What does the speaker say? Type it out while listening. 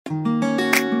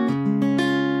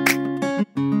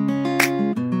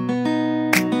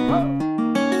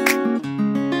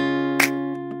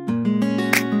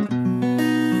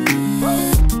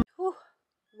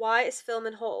lie, is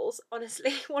filming hauls.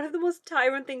 Honestly, one of the most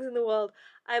tiring things in the world.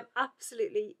 I'm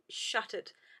absolutely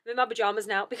shattered. I'm in my pajamas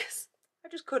now because I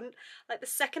just couldn't. Like, the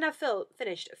second I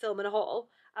finished filming a haul,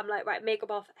 I'm like, right,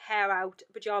 makeup off, hair out,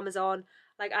 pajamas on.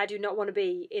 Like, I do not want to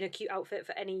be in a cute outfit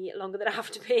for any longer than I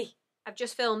have to be. I've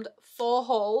just filmed 4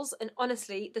 hauls, and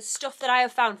honestly, the stuff that I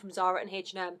have found from Zara and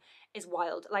H&M is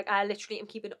wild. Like, I literally am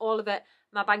keeping all of it.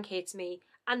 My bank hates me,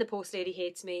 and the post lady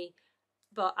hates me,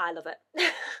 but I love it.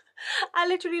 I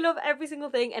literally love every single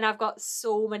thing, and I've got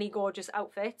so many gorgeous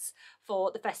outfits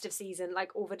for the festive season. Like,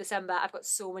 over December, I've got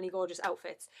so many gorgeous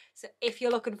outfits. So if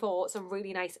you're looking for some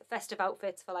really nice festive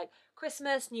outfits for like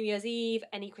Christmas, New Year's Eve,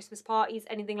 any Christmas parties,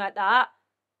 anything like that,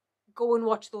 go and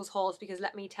watch those hauls, because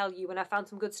let me tell you, when I found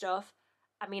some good stuff,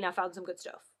 I mean, I found some good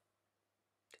stuff.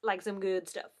 Like, some good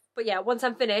stuff. But yeah, once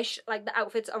I'm finished, like, the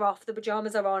outfits are off, the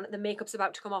pajamas are on, the makeup's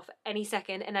about to come off any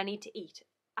second, and I need to eat.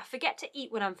 I forget to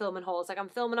eat when I'm filming hauls. Like, I'm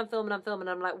filming, and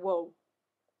I'm like, whoa,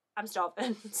 I'm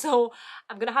starving. So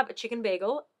I'm gonna have a chicken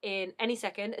bagel in any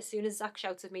second. As soon as Zach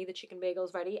shouts at me the chicken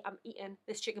bagel's ready, I'm eating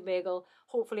this chicken bagel.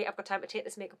 Hopefully I've got time to take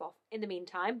this makeup off in the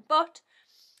meantime. But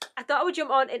I thought I would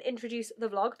jump on and introduce the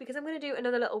vlog, because I'm going to do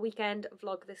another little weekend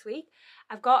vlog this week.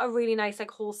 I've got a really nice, like,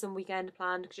 wholesome weekend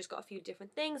planned. Just got a few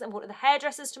different things. I'm going to the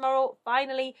hairdressers tomorrow,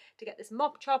 finally, to get this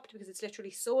mop chopped, because it's literally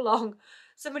so long.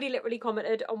 Somebody literally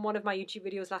commented on one of my YouTube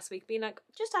videos last week being like,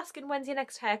 just asking when's your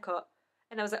next haircut?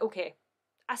 And I was like, okay,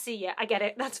 I see ya, I get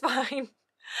it, that's fine.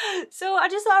 So I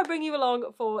just thought I'd bring you along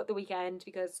for the weekend,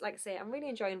 because, like I say, I'm really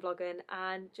enjoying vlogging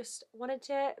and just wanted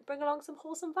to bring along some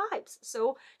wholesome vibes.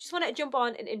 So just wanted to jump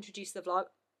on and introduce the vlog.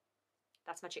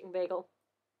 That's my chicken bagel.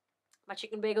 My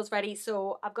chicken bagel's ready,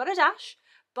 so I've got a dash.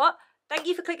 But thank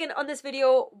you for clicking on this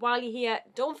video while you're here.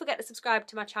 Don't forget to subscribe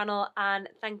to my channel, and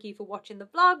thank you for watching the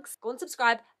vlogs. Go and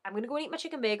subscribe. I'm going to go and eat my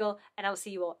chicken bagel, and I'll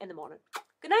see you all in the morning.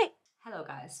 Good night. Hello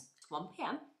guys, it's 1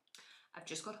 p.m. I've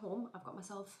just got home. I've got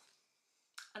myself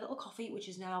a little coffee, which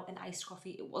is now an iced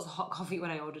coffee. It was a hot coffee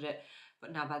when I ordered it,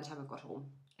 but now by the time I've got home,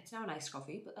 it's now an iced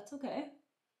coffee, but that's okay.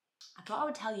 I thought I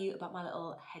would tell you about my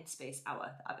little headspace hour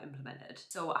that I've implemented.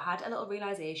 So I had a little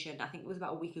realization, I think it was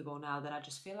about a week ago now, that I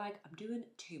just feel like I'm doing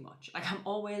too much. Like, I'm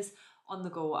always on the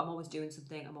go, I'm always doing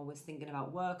something, I'm always thinking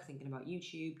about work, thinking about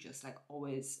YouTube, just like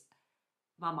always,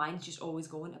 my mind's just always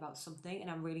going about something, and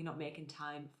I'm really not making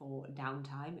time for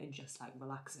downtime and just like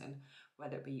relaxing,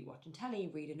 whether it be watching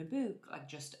telly, reading a book, like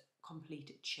just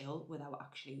complete chill without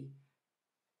actually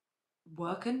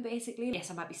working, basically. Yes,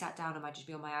 I might be sat down, I might just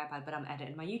be on my iPad, but I'm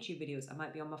editing my YouTube videos. I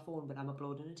might be on my phone, but I'm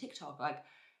uploading a TikTok. Like,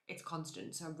 it's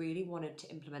constant. So I really wanted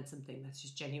to implement something that's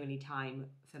just genuinely time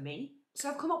for me. So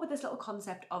I've come up with this little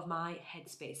concept of my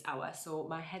headspace hour. So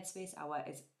my headspace hour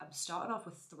is, I'm starting off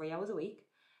with 3 hours a week.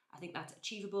 I think that's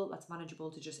achievable, that's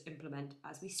manageable to just implement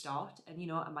as we start. And, you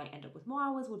know, I might end up with more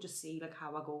hours. We'll just see like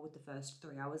how I go with the first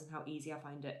 3 hours and how easy I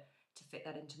find it to fit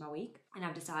that into my week. And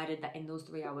I've decided that in those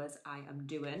 3 hours, I am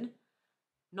doing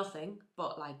nothing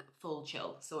but like full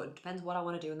chill. So it depends what I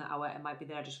want to do in that hour. It might be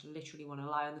that I just literally want to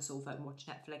lie on the sofa and watch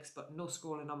Netflix, but no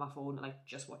scrolling on my phone, like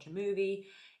just watch a movie.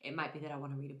 It might be that I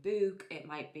want to read a book. It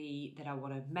might be that I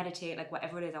want to meditate, like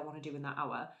whatever it is I want to do in that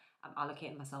hour. I'm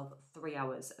allocating myself 3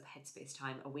 hours of headspace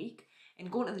time a week.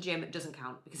 And going to the gym doesn't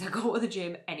count because I go to the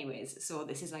gym anyways. So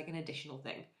this is like an additional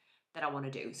thing that I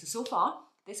want to do. So far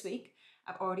this week,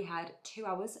 I've already had 2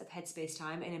 hours of headspace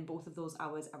time, and in both of those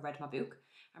hours I read my book.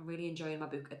 I'm really enjoying my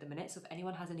book at the minute. So if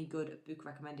anyone has any good book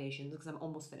recommendations, because I'm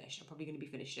almost finished, I'm probably going to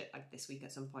be finished it like this week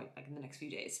at some point, like in the next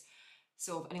few days.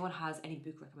 So if anyone has any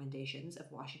book recommendations of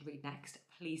what I should read next,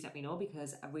 please let me know,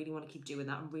 because I really want to keep doing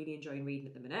that. I'm really enjoying reading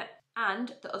at the minute.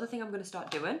 And the other thing I'm going to start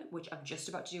doing, which I'm just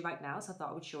about to do right now, so I thought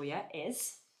I would show you,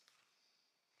 is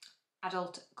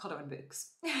adult colouring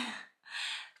books.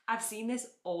 I've seen this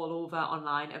all over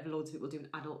online of loads of people doing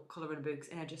adult colouring books,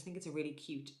 and I just think it's a really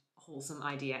cute, wholesome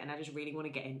idea, and I just really want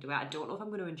to get into it. I don't know if I'm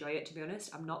going to enjoy it, to be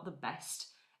honest. I'm not the best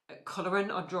at colouring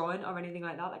or drawing or anything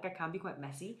like that. Like, I can be quite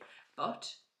messy,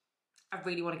 but I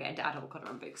really want to get into adult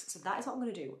colouring books. So that is what I'm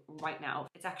going to do right now.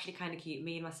 It's actually kind of cute.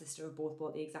 Me and my sister have both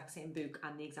bought the exact same book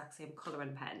and the exact same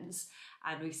colouring pens,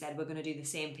 and we've said we're going to do the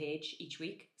same page each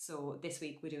week. So this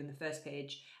week we're doing the first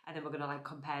page, and then we're going to like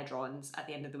compare drawings at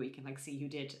the end of the week and like see who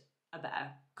did a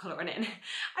better colouring in.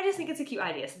 I just think it's a cute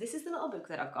idea. So this is the little book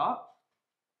that I've got,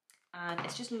 and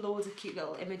it's just loads of cute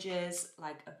little images,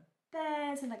 like of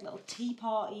bears and like little tea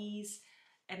parties,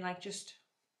 and like just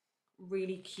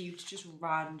really cute, just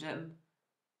random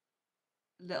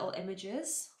little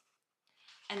images.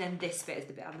 And then this bit is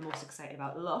the bit I'm the most excited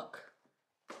about. Look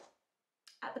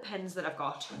at the pens that I've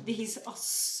got. These are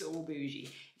so bougie.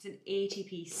 It's an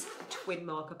 80-piece twin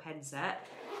marker pen set,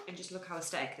 and just look how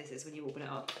aesthetic this is when you open it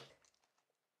up.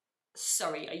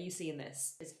 Sorry, are you seeing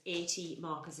this? There's 80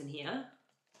 markers in here.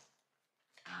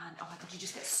 And oh my god, you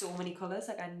just get so many colours.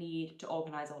 Like, I need to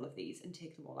organise all of these and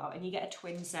take them all out. And you get a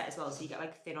twin set as well, so you get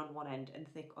like thin on one end and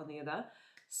thick on the other.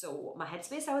 So my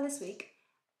headspace hour this week,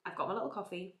 I've got my little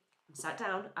coffee, I'm sat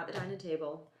down at the dining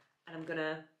table, and I'm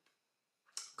gonna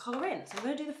colour in. So I'm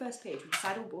gonna do the first page. We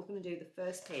decided we're both gonna do the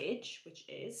first page, which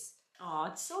is, oh,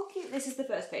 it's so cute. This is the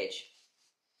first page.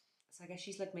 So I guess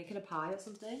she's like making a pie or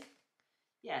something.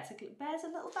 Yeah, it's like little bears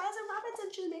and rabbits,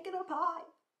 and she's making a pie.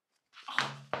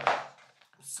 Oh,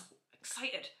 I'm so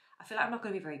excited. I feel like I'm not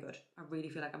going to be very good. I really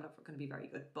feel like I'm not going to be very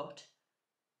good, but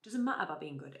it doesn't matter about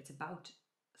being good. It's about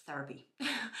therapy.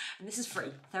 And this is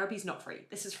free. Therapy's not free.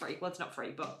 This is free. Well, it's not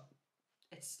free, but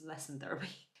it's less than therapy.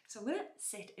 So I'm going to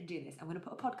sit and do this. I'm going to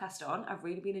put a podcast on. I've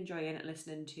really been enjoying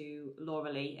listening to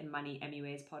Laura Lee and Manny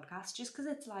MUA's podcast, just because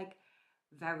it's like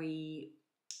very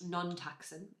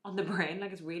non-taxing on the brain.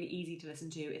 Like, it's really easy to listen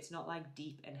to. It's not like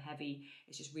deep and heavy.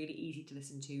 It's just really easy to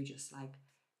listen to, just like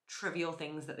trivial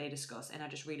things that they discuss, and I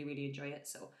just really, really enjoy it.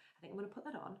 So I think I'm going to put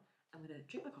that on. I'm going to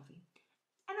drink my coffee,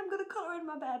 and I'm going to colour in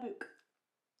my bear book.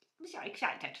 I'm so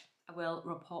excited. I will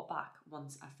report back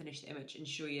once I finish the image and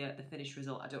show you the finished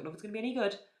result. I don't know if it's going to be any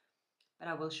good, but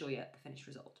I will show you the finished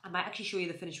result. I might actually show you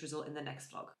the finished result in the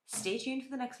next vlog. Stay tuned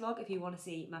for the next vlog if you want to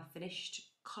see my finished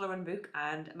colouring book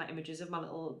and my images of my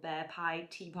little bear pie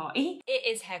tea party. It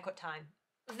is haircut time.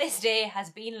 This day has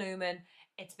been looming.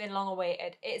 It's been long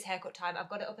awaited. It is haircut time. I've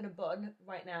got it up in a bun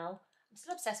right now. I'm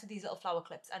still obsessed with these little flower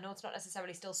clips. I know it's not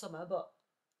necessarily still summer, but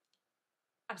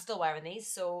I'm still wearing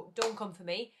these, so don't come for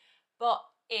me. But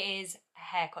it is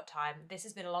haircut time. This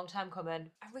has been a long time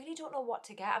coming. I really don't know what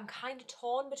to get. I'm kind of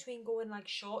torn between going like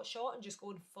short and just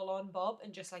going full on bob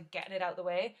and just like getting it out the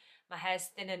way. My hair's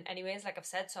thinning anyways, like I've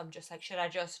said, so I'm just like, should I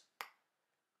just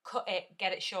cut it,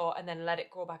 get it short, and then let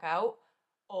it grow back out?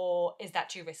 Or is that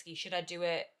too risky? Should I do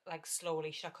it like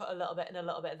slowly? Should I cut a little bit and a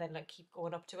little bit and then like keep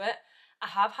going up to it? I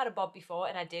have had a bob before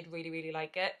and I did really, really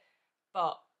like it,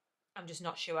 but I'm just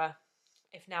not sure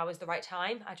if now is the right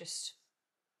time. I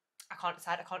can't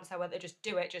decide. I can't decide whether to just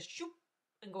do it, just shoop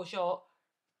and go short,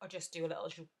 or just do a little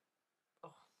shoop.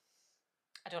 Oh,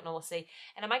 I don't know, we'll see.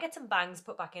 And I might get some bangs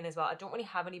put back in as well. I don't really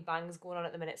have any bangs going on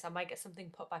at the minute, so I might get something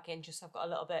put back in just so I've got a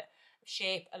little bit of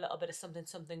shape, a little bit of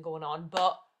something going on.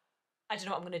 But I don't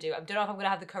know what I'm going to do. I don't know if I'm going to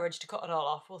have the courage to cut it all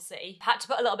off. We'll see. I had to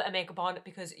put a little bit of makeup on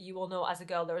because you all know as a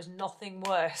girl there is nothing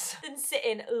worse than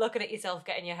sitting looking at yourself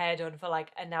getting your hair done for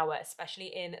like an hour, especially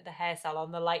in the hair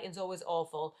salon. The lighting's always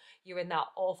awful. You're in that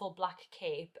awful black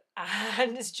cape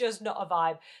and it's just not a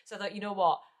vibe. So I thought, you know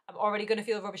what? I'm already going to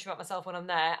feel rubbish about myself when I'm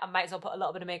there. I might as well put a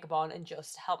little bit of makeup on and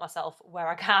just help myself where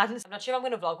I can. I'm not sure if I'm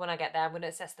going to vlog when I get there. I'm going to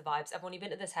assess the vibes. I've only been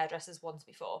to this hairdresser's once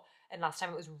before, and last time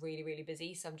it was really, really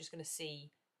busy. So I'm just going to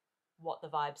see what the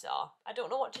vibes are. I don't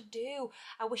know what to do.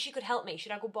 I wish you could help me.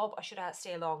 Should I go bob or should I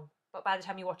stay long? But by the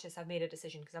time you watch this, I've made a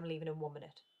decision because I'm leaving in 1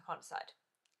 minute. I can't decide.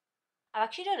 I've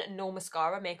actually done no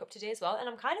mascara makeup today as well, and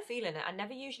I'm kind of feeling it. I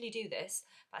never usually do this,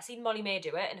 but I've seen Molly May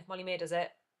do it, and if Molly May does it,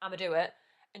 I'ma do it.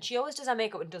 And she always does her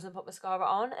makeup and doesn't put mascara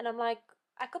on, and I'm like,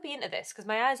 I could be into this because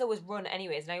my eyes always run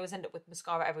anyways, and I always end up with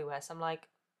mascara everywhere, so I'm like,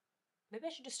 maybe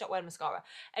I should just stop wearing mascara.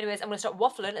 Anyways, I'm going to stop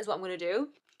waffling is what I'm going to do.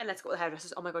 And let's go to the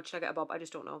hairdressers. Oh my god, should I get a bob? I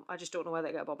just don't know. I just don't know whether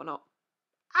I get a bob or not.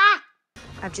 Ah!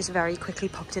 I've just very quickly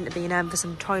popped into B&M for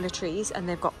some toiletries, and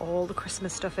they've got all the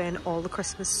Christmas stuff in, all the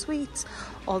Christmas sweets,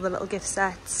 all the little gift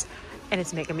sets, and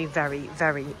it's making me very,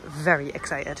 very, very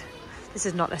excited. This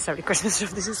is not necessarily Christmas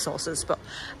stuff, this is sauces, but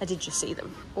I did just see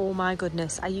them. Oh my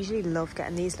goodness, I usually love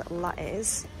getting these little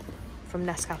lattes from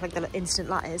Nescafe, like the little instant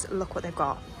lattes. Look what they've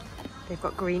got. They've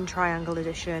got green triangle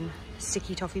edition,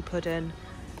 sticky toffee pudding,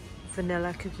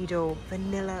 vanilla cookie dough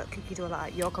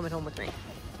latte. You're coming home with me.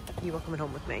 You are coming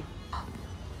home with me.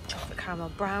 Chocolate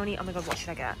caramel brownie. Oh my god, what should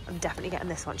I get? I'm definitely getting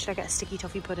this one. Should I get a sticky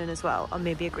toffee pudding as well? Or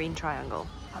maybe a green triangle?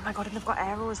 Oh my god, and they've got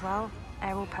Aero as well.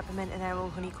 Aero peppermint and Aero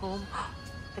honeycomb.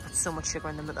 They've got so much sugar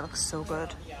in them, but they look so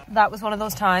good. That was one of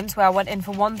those times where I went in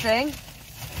for one thing.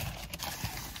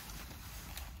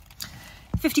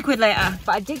 50 quid later.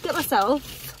 But I did get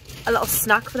myself a little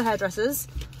snack for the hairdressers.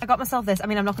 I got myself this. I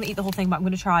mean, I'm not going to eat the whole thing, but I'm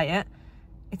going to try it.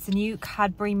 It's the new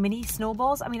Cadbury mini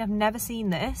snowballs. I mean, I've never seen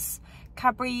this.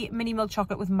 Cadbury mini milk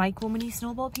chocolate with micro mini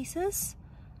snowball pieces.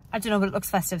 I don't know, but it looks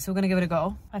festive, so we're going to give it a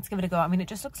go. Let's give it a go. I mean, it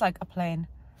just looks like a plain.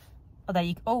 Oh, there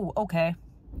you go. Oh, okay.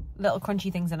 Little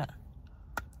crunchy things in it.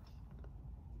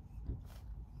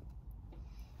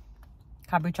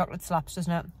 Cadbury chocolate slaps,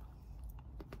 doesn't it?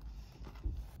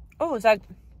 Oh, it's like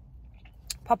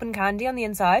popping candy on the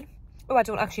inside. Oh, I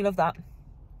don't actually love that.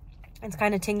 It's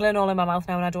kind of tingling all in my mouth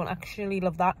now, and I don't actually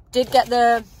love that. Did get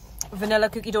the vanilla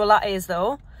cookie dough lattes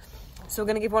though. So we're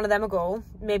going to give one of them a go.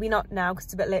 Maybe not now because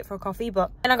it's a bit late for a coffee,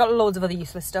 but then I got loads of other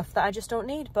useless stuff that I just don't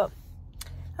need, but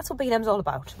that's what B&M's all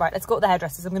about. Right, let's go to the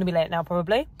hairdressers. I'm going to be late now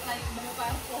probably.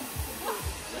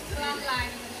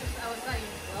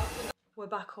 We're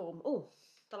back home. Oh,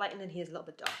 the lighting in here is a little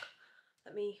bit dark.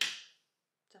 Let me...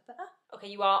 Is that better? Okay,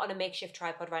 you are on a makeshift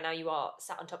tripod right now. You are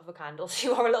sat on top of a candle, so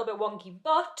you are a little bit wonky,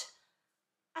 but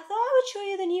I thought I would show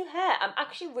you the new hair. I'm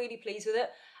actually really pleased with it.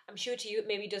 I'm sure to you it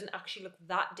maybe doesn't actually look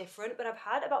that different, but I've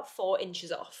had about 4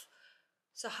 inches off.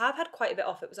 So I have had quite a bit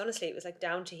off. It was honestly, it was like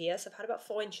down to here. So I've had about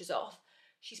 4 inches off.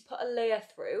 She's put a layer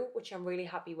through, which I'm really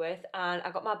happy with. And I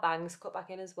got my bangs cut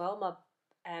back in as well.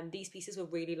 These pieces were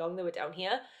really long. They were down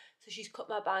here. So she's cut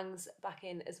my bangs back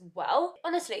in as well.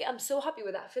 Honestly, I'm so happy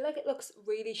with that. I feel like it looks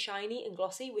really shiny and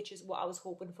glossy, which is what I was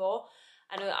hoping for.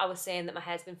 I know I was saying that my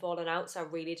hair's been falling out, so I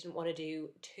really didn't want to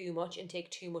do too much and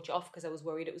take too much off because I was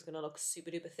worried it was going to look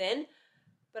super duper thin.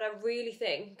 But I really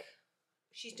think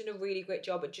she's done a really great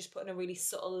job at just putting a really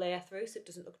subtle layer through so it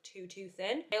doesn't look too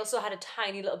thin. I also had a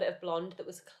tiny little bit of blonde that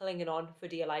was clinging on for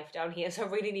dear life down here, so I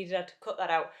really needed her to cut that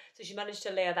out. So she managed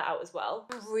to layer that out as well.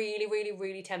 I'm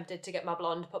really tempted to get my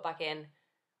blonde put back in.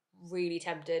 Really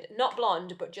tempted. Not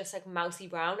blonde, but just like mousy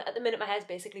brown. At the minute my hair's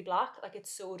basically black. Like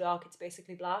it's so dark, it's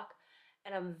basically black.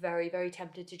 And I'm very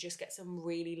tempted to just get some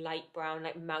really light brown,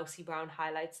 like mousy brown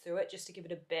highlights through it just to give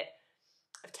it a bit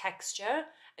of texture.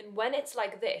 And when it's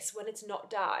like this, when it's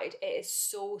not dyed, it is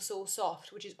so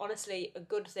soft, which is honestly a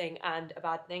good thing and a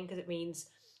bad thing because it means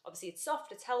obviously it's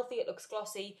soft, it's healthy, it looks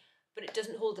glossy, but it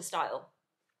doesn't hold the style.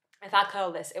 If I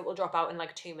curl this, it will drop out in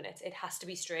like 2 minutes. It has to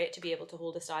be straight to be able to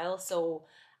hold the style. So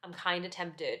I'm kind of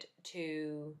tempted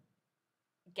to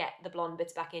get the blonde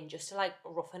bits back in just to like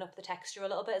roughen up the texture a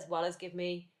little bit as well as give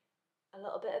me a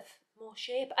little bit of more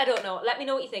shape. I don't know. Let me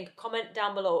know what you think. Comment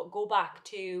down below. Go back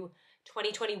to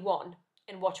 2021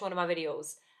 and watch one of my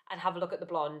videos and have a look at the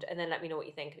blonde and then let me know what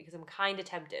you think because I'm kind of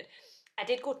tempted. I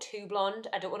did go too blonde.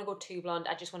 I don't want to go too blonde.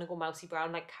 I just want to go mousy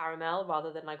brown like caramel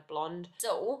rather than like blonde.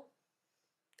 So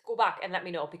go back and let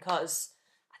me know because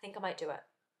I think I might do it.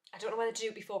 I don't know whether to do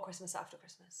it before Christmas or after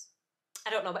Christmas. I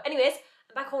don't know. But anyways,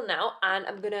 I'm back home now and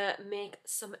I'm going to make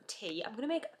some tea. I'm going to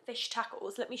make fish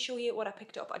tacos. Let me show you what I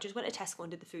picked up. I just went to Tesco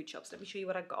and did the food shops. Let me show you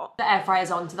what I got. The air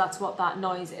fryer's on, so that's what that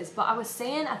noise is. But I was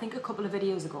saying, I think a couple of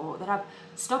videos ago, that I've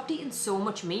stopped eating so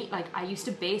much meat. Like I used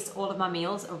to base all of my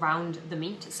meals around the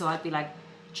meat. So I'd be like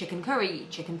chicken curry,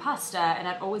 chicken pasta, and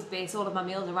I'd always base all of my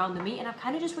meals around the meat. And I've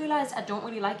kind of just realised I don't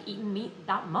really like eating meat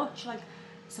that much. Like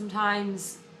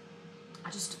sometimes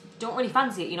I just don't really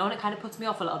fancy it, you know, and it kind of puts me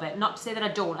off a little bit. Not to say that I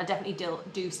don't, I definitely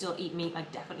do still eat meat,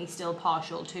 like definitely still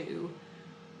partial to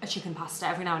a chicken pasta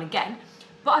every now and again.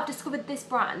 But I've discovered this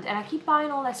brand and I keep buying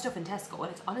all their stuff in Tesco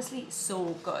and it's honestly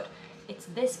so good. It's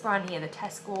this brand here, the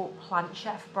Tesco Plant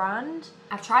Chef brand.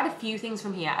 I've tried a few things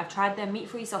from here. I've tried their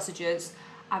meat-free sausages,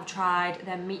 I've tried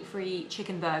their meat-free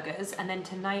chicken burgers, and then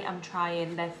tonight I'm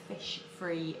trying their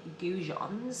fish-free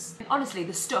goujons. And honestly,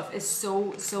 the stuff is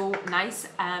so nice.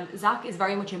 Zach is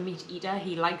very much a meat eater.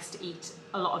 He likes to eat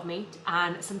a lot of meat,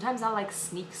 and sometimes I'll like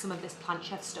sneak some of this Plant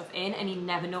Chef stuff in, and he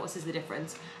never notices the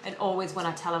difference. And always when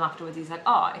I tell him afterwards, he's like,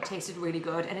 oh, it tasted really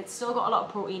good, and it's still got a lot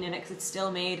of protein in it because it's still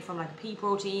made from like a pea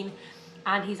protein,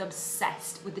 and he's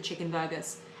obsessed with the chicken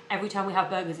burgers. Every time we have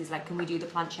burgers, he's like, can we do the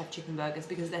Plant Chef chicken burgers?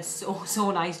 Because they're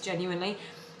so nice, genuinely.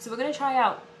 So we're going to try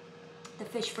out the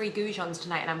fish-free goujons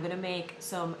tonight, and I'm going to make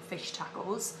some fish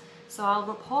tacos. So I'll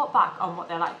report back on what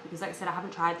they're like, because like I said, I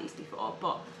haven't tried these before,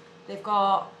 but they've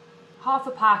got half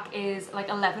a pack is like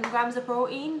 11 grams of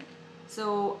protein.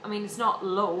 So, I mean, it's not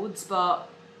loads, but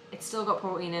it's still got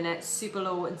protein in it, super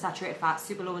low in saturated fat,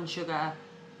 super low in sugar.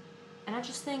 And I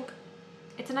just think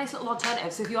it's a nice little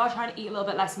alternative. So if you are trying to eat a little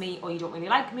bit less meat, or you don't really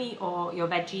like meat, or you're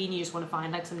veggie and you just want to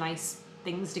find like some nice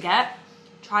things to get,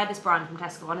 try this brand from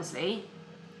Tesco. Honestly,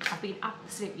 I've been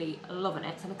absolutely loving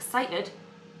it. So I'm excited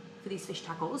for these fish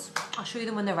tacos. I'll show you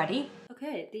them when they're ready.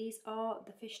 Okay, these are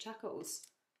the fish tacos.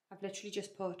 I've literally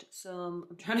just put some,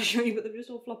 I'm trying to show you, but they've just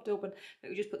all flopped open. But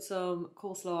we just put some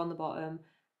coleslaw on the bottom,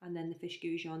 and then the fish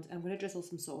goujons. I'm going to drizzle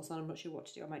some sauce on. I'm not sure what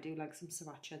to do. I might do like some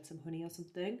sriracha and some honey or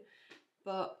something.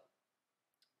 But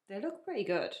they look pretty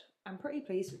good. I'm pretty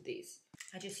pleased with these.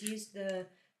 I just used the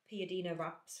piadina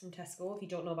wraps from Tesco. If you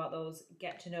don't know about those,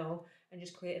 get to know. And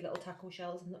just created little taco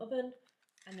shells in the oven.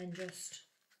 And then just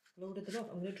loaded them up.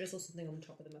 I'm going to drizzle something on the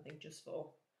top of them, I think, just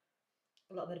for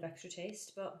a little bit of extra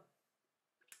taste. But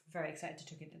I'm very excited to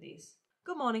tuck into these.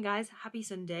 Good morning, guys. Happy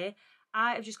Sunday.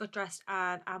 I have just got dressed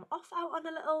and I'm off out on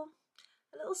a little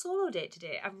solo date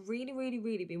today. I've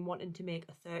really been wanting to make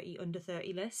a 30 under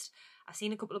 30 list. I've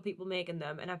seen a couple of people making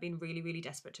them and I've been really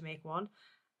desperate to make one.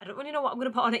 I don't really know what I'm going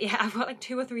to put on it yet. I've got like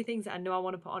 2 or 3 things that I know I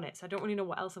want to put on it, so I don't really know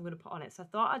what else I'm going to put on it. So I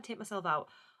thought I'd take myself out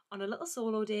on a little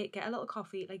solo date, get a little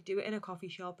coffee, like do it in a coffee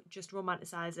shop, just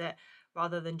romanticize it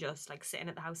rather than just like sitting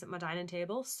at the house at my dining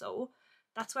table. So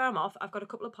that's where I'm off. I've got a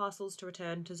couple of parcels to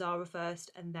return to Zara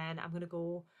first, and then I'm going to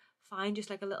go find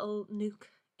just like a little nook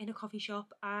in a coffee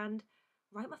shop and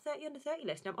write my 30 under 30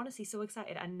 list. And I'm honestly so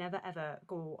excited. I never ever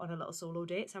go on a little solo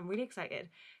date, so I'm really excited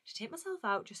to take myself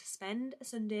out, just spend a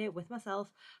Sunday with myself.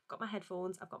 I've got my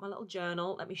headphones, I've got my little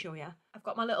journal, let me show you. I've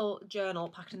got my little journal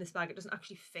packed in this bag. It doesn't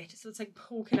actually fit, so it's like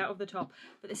poking out of the top,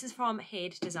 but this is from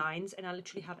Hairdresser, and I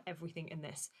literally have everything in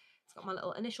this. It's got my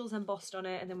little initials embossed on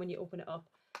it, and then when you open it up,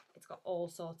 it's got all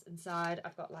sorts inside.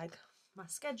 I've got like my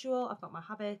schedule, I've got my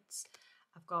habits,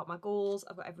 I've got my goals,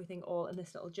 I've got everything all in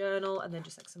this little journal, and then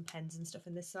just like some pens and stuff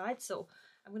in this side. So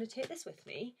I'm going to take this with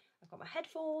me. I've got my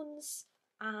headphones,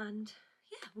 and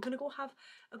yeah, we're going to go have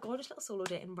a gorgeous little solo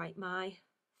date and write my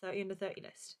 30 under 30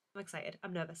 list. I'm excited,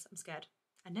 I'm nervous, I'm scared.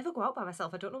 I never go out by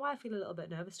myself. I don't know why I feel a little bit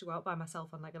nervous to go out by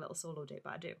myself on like a little solo date,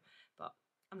 but I do. But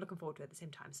I'm looking forward to it at the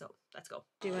same time, so let's go.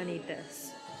 Do I need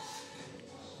this?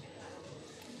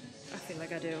 I feel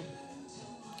like I do.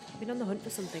 I've been on the hunt for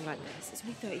something like this. It's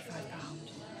only £35.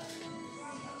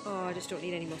 Oh, I just don't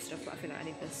need any more stuff, but I feel like I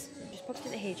need this. I just popped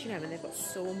into H&M and they've got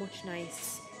so much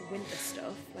nice winter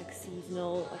stuff, like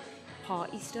seasonal, like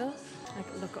party stuff.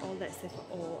 Like, look at all this. They've got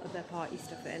all of their party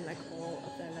stuff in, like all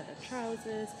of their leather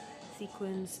trousers,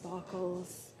 sequins,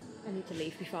 sparkles. I need to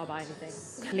leave before I buy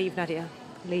anything. Leave, Nadia.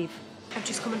 Leave. I've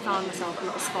just come and found myself a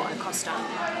little spot at Costa.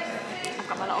 I've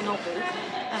got my little notebook.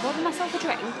 I've ordered myself a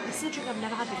drink. This is a drink I've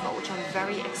never had before, which I'm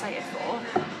very excited for.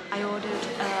 I ordered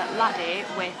a latte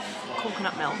with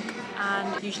coconut milk,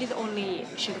 and usually the only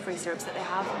sugar-free syrups that they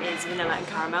have is vanilla and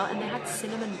caramel, and they had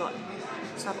cinnamon bun.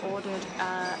 So I've ordered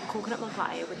a coconut milk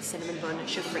latte with cinnamon bun and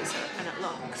sugar-free syrup, and it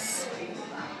looks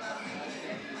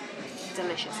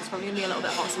delicious. It's probably going to be a little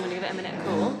bit hot, so I'm going to give it a minute to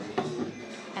cool.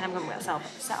 And I'm going to get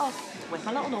myself set up with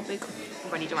my little notebook,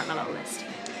 ready to write my little list.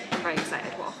 I'm very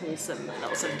excited. What a wholesome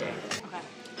little Sunday. Okay,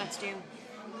 let's do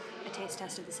a taste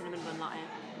test of the cinnamon bun latte.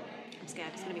 I'm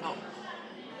scared, it's going to be hot.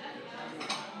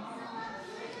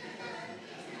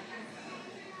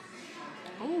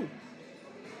 Ooh.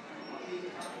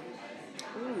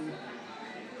 Ooh.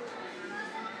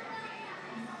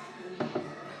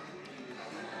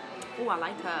 Oh, I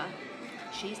like her.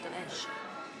 She's delish.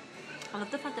 I love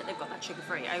the fact that they've got that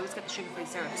sugar-free. I always get the sugar-free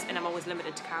syrups, and I'm always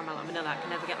limited to caramel and vanilla. I can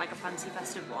never get like a fancy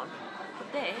festive one.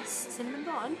 But this cinnamon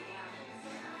bun,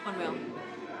 unreal.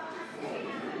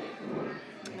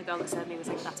 The girl that served me was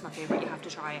like, "That's my favourite. You have to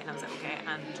try it." And I was like, "Okay."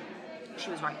 And she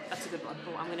was right. That's a good one.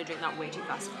 Oh, I'm gonna drink that way too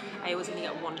fast. I always only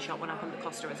get one shot when I come to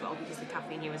Costa as well, because the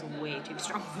caffeine here is way too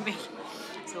strong for me.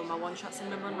 So my one shot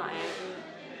cinnamon bun latte.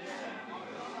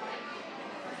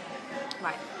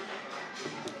 Right.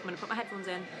 I'm gonna put my headphones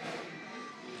in,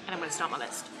 and I'm going to start my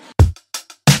list.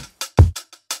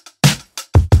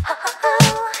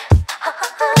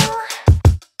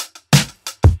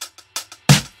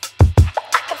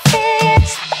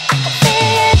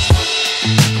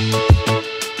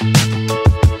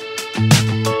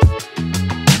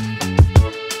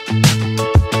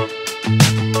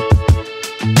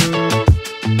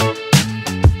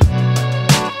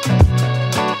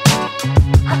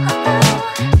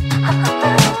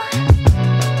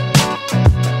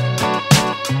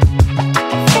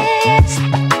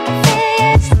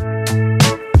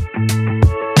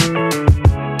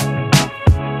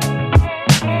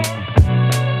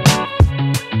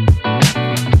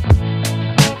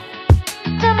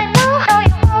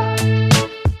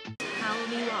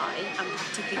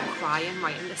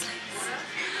 Writing this list.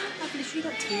 I've literally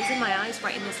got tears in my eyes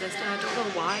writing this list, and I don't know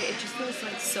why. It just feels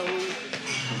like so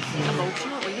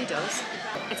emotional. It really does.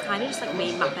 It's kind of just like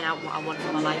me mapping out what I want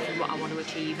for my life and what I want to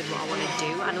achieve and what I want to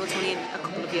do. I know it's only in a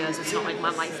couple of years. It's not like my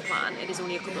life plan. It is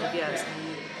only a couple of years.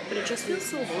 But it just feels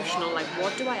so emotional. Like,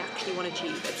 what do I actually want to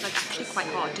achieve? It's like actually quite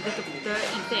hard to think of 30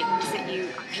 things that you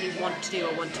actually want to do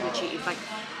or want to achieve. Like,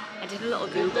 I did a little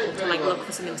Google to like look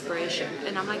for some inspiration,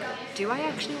 and I'm like, do I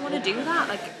actually want to do that?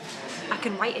 Like, I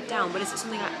can write it down, but is it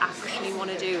something I actually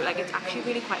want to do? Like, it's actually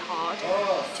really quite hard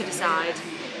to decide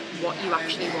what you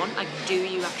actually want. Like, do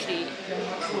you actually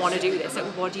want to do this? Like,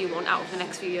 what do you want out of the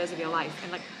next few years of your life?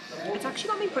 And like, it's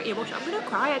actually got me pretty emotional. I'm gonna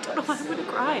cry. I don't know why I'm gonna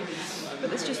cry, but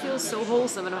this just feels so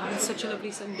wholesome, and I'm having such a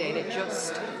lovely Sunday. And it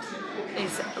just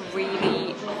is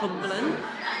really humbling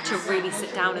to really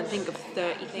sit down and think of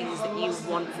 30 things that you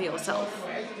want for yourself.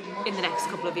 in the next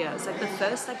couple of years. Like the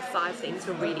first like 5 things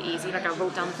were really easy. Like I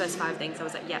wrote down the first 5 things. I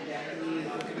was like, yeah.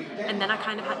 And then I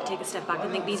kind of had to take a step back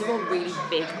and think these are all really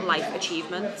big life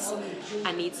achievements.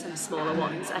 I need some smaller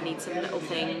ones. I need some little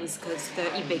things, because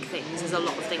 30 big things is a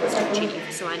lot of things to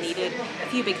achieve. So I needed a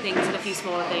few big things and a few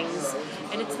smaller things.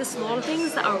 And it's the smaller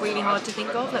things that are really hard to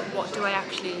think of. Like, what do I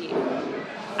actually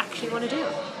want to do?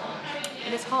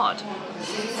 And it's hard.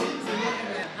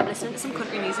 I'm listening to some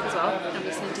country music as well. I'm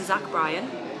listening to Zach Bryan,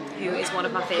 who is one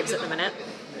of my faves at the minute.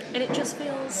 And it just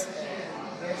feels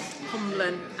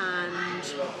humbling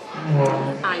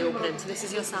and eye-opening. So this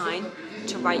is your sign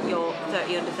to write your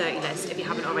 30 under 30 list if you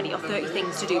haven't already, or 30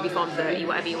 things to do before I'm 30,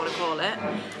 whatever you want to call it.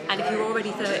 And if you're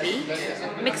already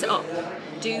 30, mix it up.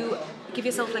 Give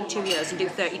yourself like 2 years and do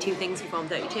 32 things before I'm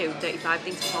 32, 35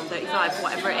 things before I'm 35,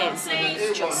 whatever it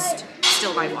is, just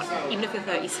still write one. Even if you're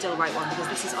 30, still write one, because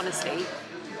this is honestly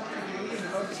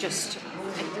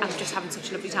I'm just having such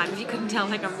a lovely time. If you couldn't tell,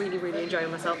 like I'm really, really enjoying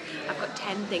myself. I've got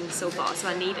 10 things so far, so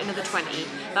I need another 20,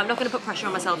 but I'm not going to put pressure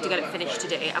on myself to get it finished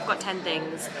today. I've got 10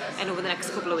 things, and over the next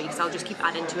couple of weeks I'll just keep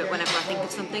adding to it whenever I think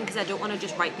of something, because I don't want to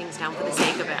just write things down for the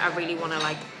sake of it. I really want to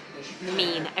like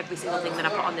mean every single thing that I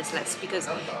put on this list, because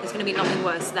there's going to be nothing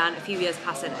worse than a few years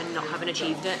passing and not having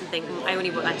achieved it and think, I only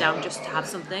wrote that down just to have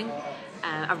something.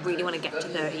 I really want to get to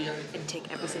 30 and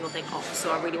take every single thing off,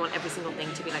 so I really want every single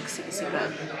thing to be like super,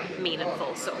 super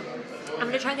meaningful. So I'm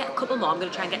going to try and get a couple more. I'm going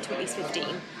to try and get to at least 15,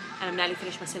 and I'm nearly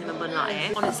finished my cinnamon bun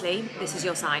latte. Honestly, this is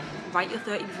your sign. Write your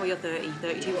 30 before you're 30,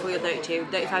 32 before you're 32,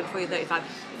 35 before you're 35,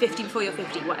 50 before you're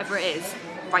 50, whatever it is,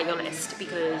 write your list,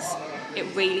 because it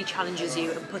really challenges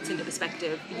you and puts into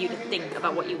perspective for you to think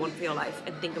about what you want for your life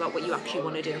and think about what you actually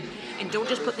want to do. And don't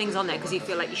just put things on there because you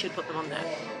feel like you should put them on there.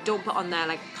 Don't put on there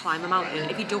like climb a mountain.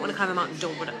 If you don't want to climb a mountain,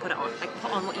 don't put it on. Like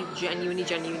put on what you genuinely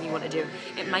want to do.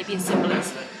 It might be as simple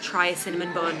as try a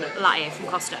cinnamon bun latte from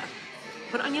Costa.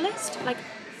 Put it on your list. Like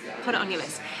put it on your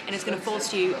list, and it's going to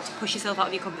force you to push yourself out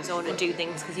of your comfort zone and do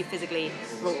things because you physically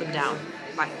wrote them down.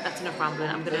 Right, that's enough rambling.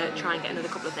 I'm going to try and get another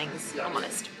couple of things on my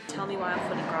list. Tell me why I'm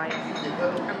fully crying.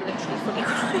 I'm literally fully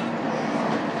crying.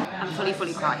 I'm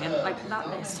fully crying. Like, that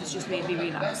list has just made me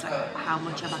realise like how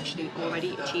much I've actually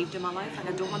already achieved in my life. Like,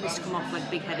 I don't want this to come off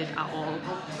like big-headed at all,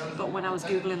 but when I was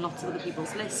googling lots of other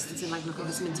people's lists and like looking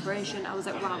for some inspiration, I was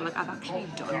like, wow, like I've actually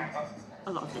done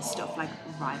a lot of this stuff, like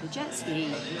ride a jet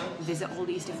ski, visit all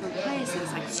these different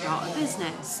places, like start a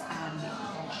business,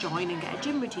 join and get a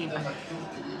gym routine, like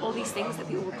all these things that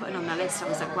people were putting on their list. I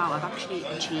was like, wow, I've actually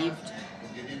achieved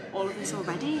all of this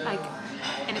already, like,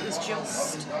 and it was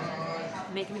just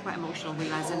making me quite emotional,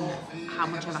 realising how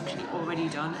much I've actually already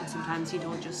done. And sometimes you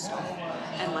don't just stop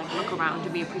and like look around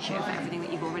and be appreciative for everything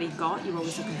that you've already got. You're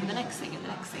always looking for the next thing and the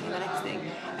next thing and the next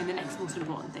thing and the next most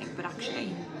important thing. But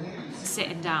actually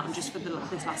sitting down just for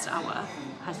this last hour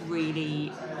has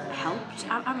really helped.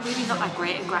 I'm really not that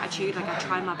great in gratitude. Like I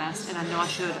try my best, and I know I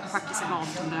should practice it more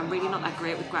often, but I'm really not that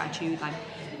great with gratitude. Like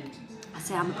I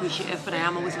say I'm appreciative, but I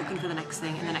am always looking for the next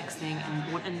thing and the next thing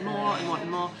and wanting more and wanting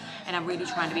more, and I'm really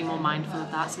trying to be more mindful of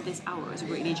that. So this hour has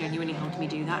really genuinely helped me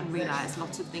do that and realise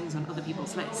lots of things on other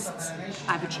people's lists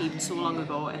I've achieved so long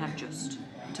ago and I've just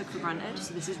took for granted.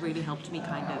 So this has really helped me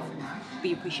kind of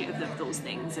be appreciative of those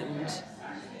things and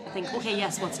think, okay,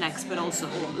 yes, what's next, but also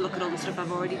look at all the stuff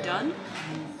I've already done.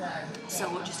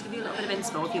 So just to give you a little bit of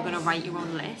inspo, if you're going to write your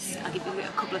own list, I'll give you a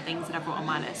couple of things that I've wrote on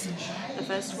my list. The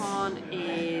first one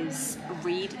is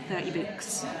read 30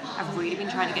 books. I've really been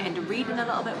trying to get into reading a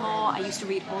little bit more. I used to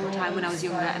read all the time when I was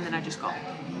younger, and then I just got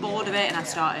bored of it and I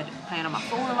started playing on my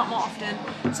phone a lot more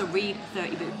often. So read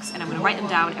 30 books, and I'm going to write them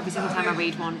down every single time I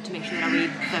read one to make sure that I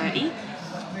read 30.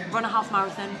 Run a half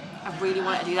marathon. I really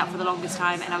wanted to do that for the longest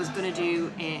time, and I was going to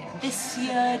do it this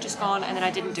year, just gone, and then I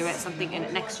didn't do it, so I'm thinking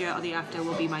next year or the year after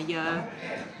will be my year.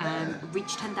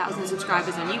 Reach 10,000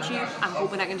 subscribers on YouTube. I'm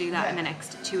hoping I can do that in the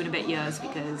next 2 and a bit years,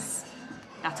 because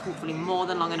that's hopefully more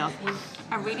than long enough.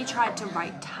 I really tried to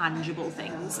write tangible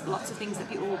things. Lots of things that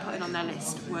people were putting on their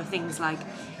list were things like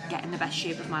get in the best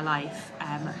shape of my life,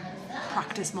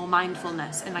 practice more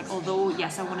mindfulness, and like although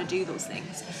yes I want to do those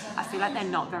things, I feel like they're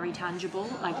not very tangible.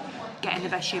 Like get in the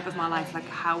best shape of my life, like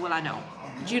how will I know?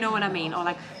 Do you know what I mean? Or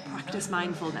like practice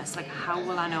mindfulness, like how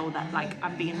will I know that like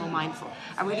I'm being more mindful?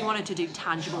 I really wanted to do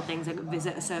tangible things, like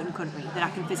visit a certain country that I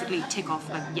can physically tick off,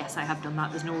 like yes I have done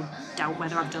that, there's no doubt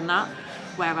whether I've done that.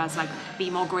 Whereas like be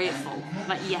more grateful,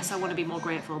 like yes I want to be more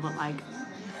grateful, but like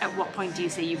at what point do you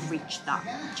say you've reached that?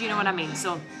 Do you know what I mean?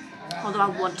 So although I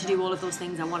want to do all of those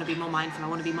things, I want to be more mindful, I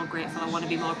want to be more grateful, I want to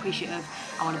be more appreciative,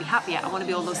 I want to be happier, I want to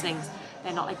be all those things.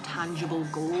 they're not like tangible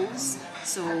goals.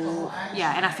 So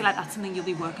yeah, and I feel like that's something you'll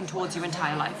be working towards your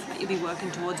entire life. Like, you'll be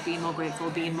working towards being more grateful,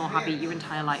 being more happy your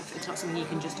entire life. It's not something you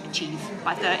can just achieve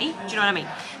by 30. Do you know what I mean?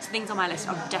 So things on my list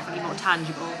are definitely more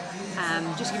tangible.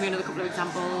 Just to give you another couple of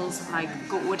examples, like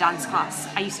go to a dance class.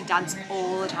 I used to dance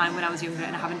all the time when I was younger,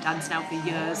 and I haven't danced now for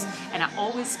years. And I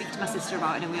always speak to my sister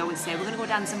about it, and we always say, we're gonna go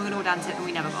dancing, we're gonna go dancing, and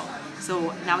we never go.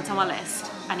 So now it's on my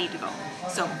list, I need to go.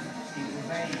 So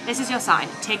this is your sign.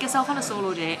 Take yourself on a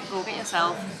solo date, go get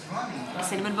yourself a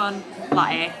cinnamon bun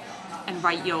latte and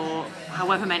write your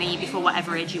however many before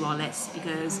whatever age you are list,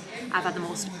 because I've had the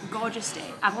most gorgeous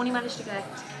day. I've only managed to get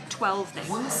 12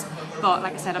 things, but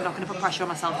like I said, I'm not going to put pressure on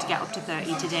myself to get up to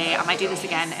 30 today. I might do this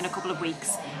again in a couple of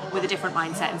weeks with a different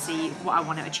mindset and see what I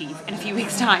want to achieve in a few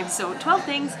weeks time. So 12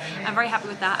 things, I'm very happy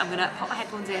with that. I'm going to pop my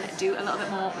headphones in, do a little bit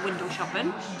more window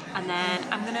shopping, and then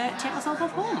I'm going to take myself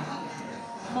off home.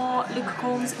 More Luke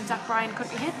Combs and Zach Bryan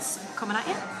country hits coming at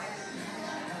you.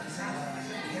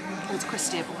 Oh, it's Chris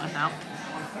Stable one now.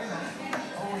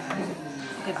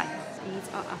 Okay, bye. These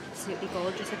are absolutely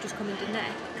gorgeous. I've just come into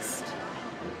next.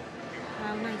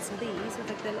 How nice are these with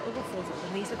like the little ruffles on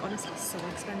them? These look honestly so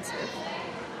expensive.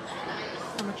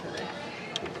 How much are they?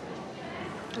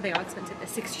 Oh, they are expensive. They're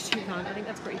 £62. I think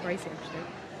that's pretty pricey actually.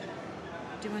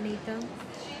 Do I need them?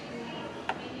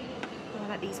 Oh, I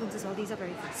like these ones as well. These are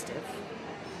very festive.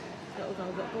 Little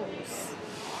velvet balls.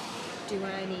 Do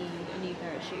I need a new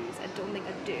pair of shoes? I don't think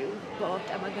I do, but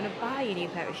am I going to buy a new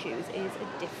pair of shoes is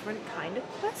a different kind of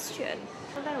question.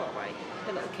 Well, they're alright,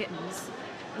 the little kittens.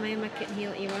 Am I in my kitten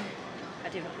heel era? I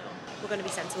do not know. We're going to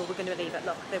be sensible, we're going to leave it.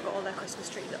 Look, they've got all their Christmas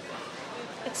trees up.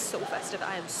 It's so festive,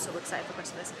 I am so excited for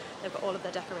Christmas. They've got all of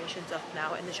their decorations up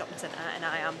now in the shopping centre, and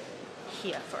I am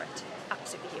here for it.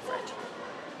 Absolutely here for it.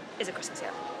 Is it Christmas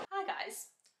yet? Hi guys.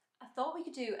 I thought we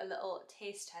could do a little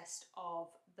taste test of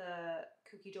the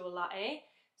cookie dough latte.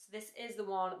 So this is the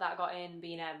one that I got in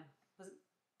B&M. Was it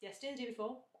yesterday, the day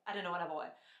before? I don't know when I bought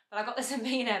it. But I got this in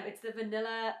B&M. It's the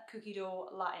vanilla cookie dough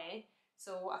latte.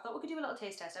 So I thought we could do a little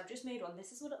taste test. I've just made one.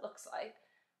 This is what it looks like.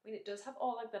 I mean, it does have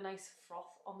all like the nice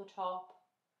froth on the top.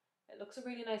 It looks a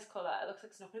really nice colour. It looks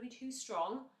like it's not going to be too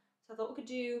strong. So I thought we could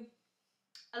do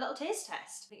a little taste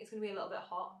test. I think it's going to be a little bit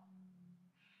hot.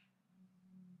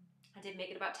 I did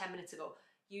make it about 10 minutes ago.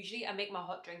 Usually I make my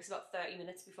hot drinks about 30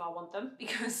 minutes before I want them,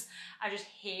 because I just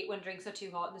hate when drinks are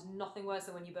too hot, and there's nothing worse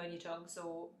than when you burn your tongue.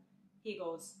 So here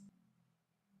goes.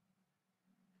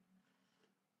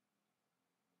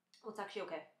 Oh, it's actually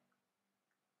okay.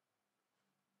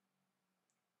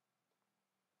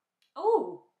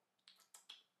 Oh!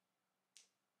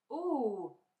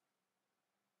 Ooh!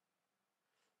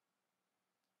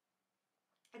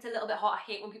 It's a little bit hot.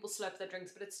 I hate when people slurp their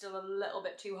drinks, but it's still a little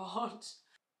bit too hot.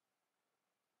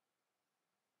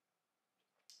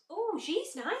 Oh,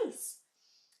 she's nice.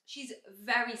 She's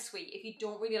very sweet. If you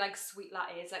don't really like sweet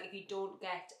lattes, like if you don't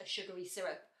get a sugary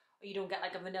syrup, or you don't get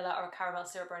like a vanilla or a caramel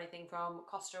syrup or anything from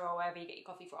Costa or wherever you get your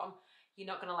coffee from, you're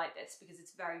not gonna like this because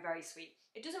it's very, very sweet.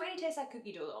 It doesn't really taste like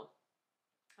cookie dough though.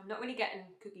 I'm not really getting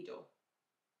cookie dough.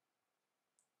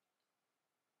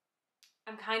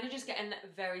 I'm kind of just getting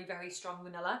very, very strong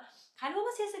vanilla. Kind of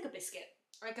almost tastes like a biscuit,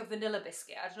 like a vanilla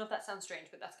biscuit. I don't know if that sounds strange,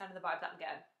 but that's kind of the vibe that I'm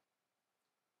getting.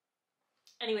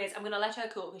 Anyways, I'm going to let her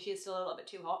cool because she is still a little bit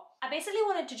too hot. I basically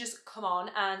wanted to just come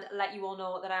on and let you all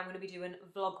know that I'm going to be doing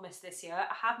Vlogmas this year.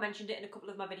 I have mentioned it in a couple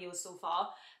of my videos so far,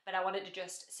 but I wanted to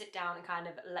just sit down and kind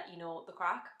of let you know the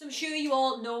crack. So I'm sure you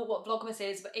all know what Vlogmas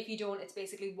is, but if you don't, it's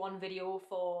basically one video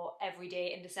for every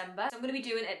day in December. So I'm going to be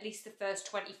doing at least the first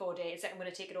 24 days. Like I'm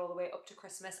going to take it all the way up to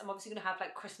Christmas. I'm obviously going to have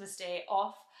like Christmas Day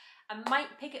off. I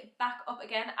might pick it back up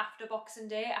again after Boxing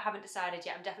Day. I haven't decided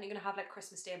yet. I'm definitely going to have like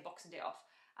Christmas Day and Boxing Day off.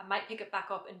 I might pick it back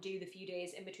up and do the few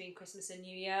days in between Christmas and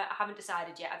New Year. I haven't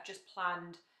decided yet. I've just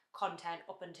planned content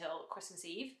up until Christmas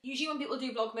Eve. Usually when people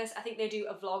do Vlogmas, I think they do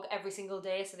a vlog every single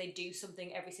day. So they do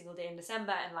something every single day in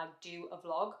December and like do a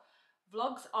vlog.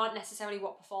 Vlogs aren't necessarily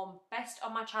what perform best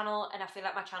on my channel, and I feel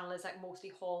like my channel is like mostly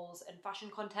hauls and fashion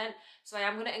content, so I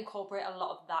am going to incorporate a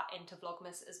lot of that into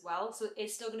Vlogmas as well. So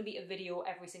it's still going to be a video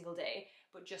every single day,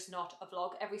 but just not a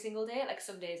vlog every single day. Like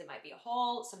some days it might be a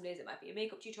haul, some days it might be a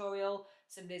makeup tutorial,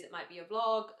 some days it might be a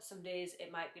vlog, some days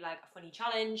it might be like a funny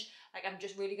challenge. Like I'm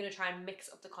just really going to try and mix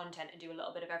up the content and do a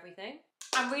little bit of everything.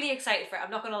 I'm really excited for it.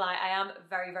 I'm not going to lie, I am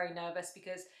very, very nervous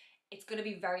because it's going to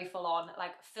be very full on.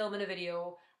 Like filming a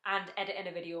video and editing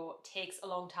a video takes a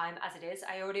long time as it is.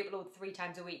 I already upload 3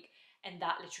 times a week, and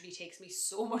that literally takes me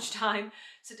so much time.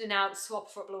 So to now swap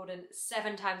for uploading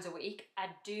 7 times a week, I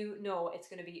do know it's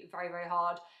going to be very, very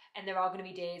hard. And there are going to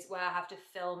be days where I have to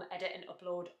film, edit and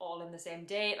upload all in the same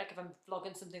day. Like if I'm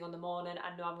vlogging something on the morning,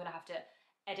 I know I'm going to have to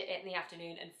edit it in the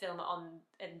afternoon and film it on,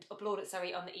 and upload it,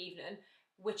 sorry, on the evening,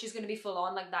 which is going to be full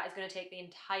on. Like, that is going to take the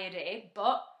entire day,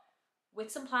 but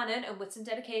with some planning and with some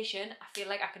dedication, I feel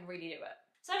like I can really do it.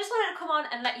 So I just wanted to come on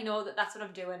and let you know that that's what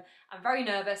I'm doing. I'm very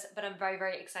nervous, but I'm very,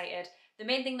 very excited. The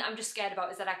main thing that I'm just scared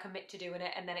about is that I commit to doing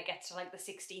it and then it gets to like the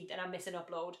 16th and I miss an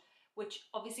upload, which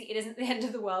obviously it isn't the end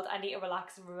of the world. I need to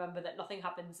relax and remember that nothing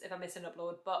happens if I miss an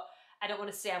upload, but I don't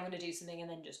want to say I'm going to do something and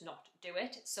then just not do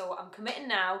it. So I'm committing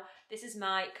now. This is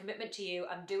my commitment to you.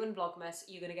 I'm doing Vlogmas.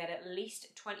 You're going to get at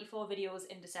least 24 videos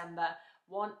in December,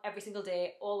 one every single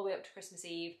day, all the way up to Christmas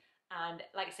Eve. And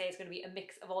like I say, it's going to be a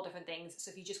mix of all different things.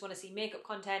 So if you just want to see makeup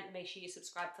content, make sure you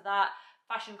subscribe for that.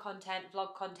 Fashion content,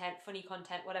 vlog content, funny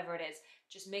content, whatever it is.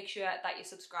 Just make sure that you're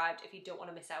subscribed if you don't want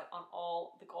to miss out on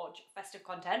all the gorgeous festive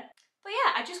content. But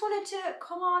yeah, I just wanted to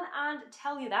come on and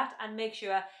tell you that, and make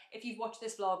sure if you've watched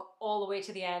this vlog all the way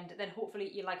to the end, then hopefully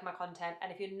you like my content.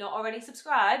 And if you're not already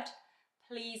subscribed,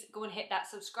 please go and hit that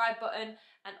subscribe button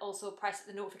and also press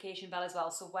the notification bell as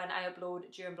well. So when I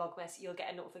upload during Vlogmas, you'll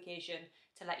get a notification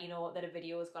to let you know that a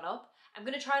video has gone up. I'm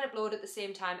going to try and upload at the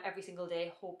same time every single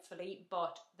day, hopefully,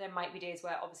 but there might be days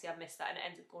where obviously I missed that and it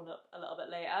ends up going up a little bit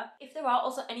later. If there are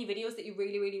also any videos that you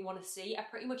really, really want to see, I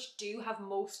pretty much do have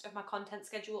most of my content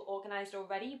schedule organised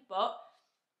already, but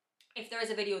if there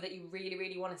is a video that you really,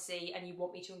 really want to see and you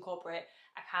want me to incorporate,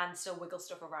 I can still wiggle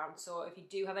stuff around. So if you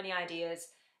do have any ideas,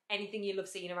 anything you love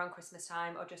seeing around Christmas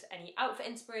time, or just any outfit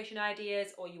inspiration ideas,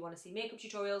 or you want to see makeup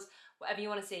tutorials, whatever you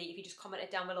want to see, if you just comment it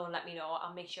down below and let me know,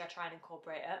 I'll make sure I try and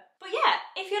incorporate it. But yeah,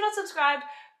 if you're not subscribed,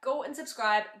 go and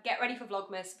subscribe. Get ready for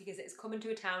Vlogmas because it's coming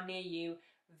to a town near you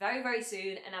very, very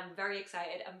soon, and I'm very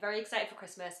excited. I'm very excited for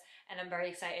Christmas, and I'm very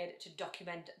excited to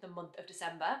document the month of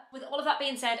December. With all of that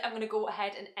being said, I'm going to go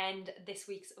ahead and end this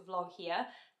week's vlog here.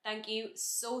 Thank you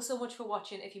so, so much for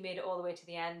watching if you made it all the way to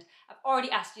the end. I've already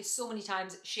asked you so many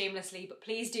times shamelessly, but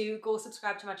please do go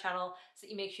subscribe to my channel so that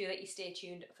you make sure that you stay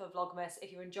tuned for Vlogmas.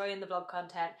 If you're enjoying the vlog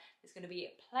content, there's going to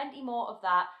be plenty more of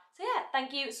that. So yeah,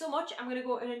 thank you so much. I'm going to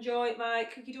go and enjoy my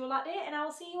cookie dough latte, and I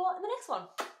will see you all in the next one.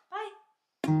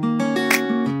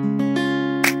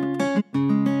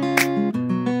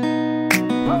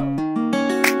 Bye.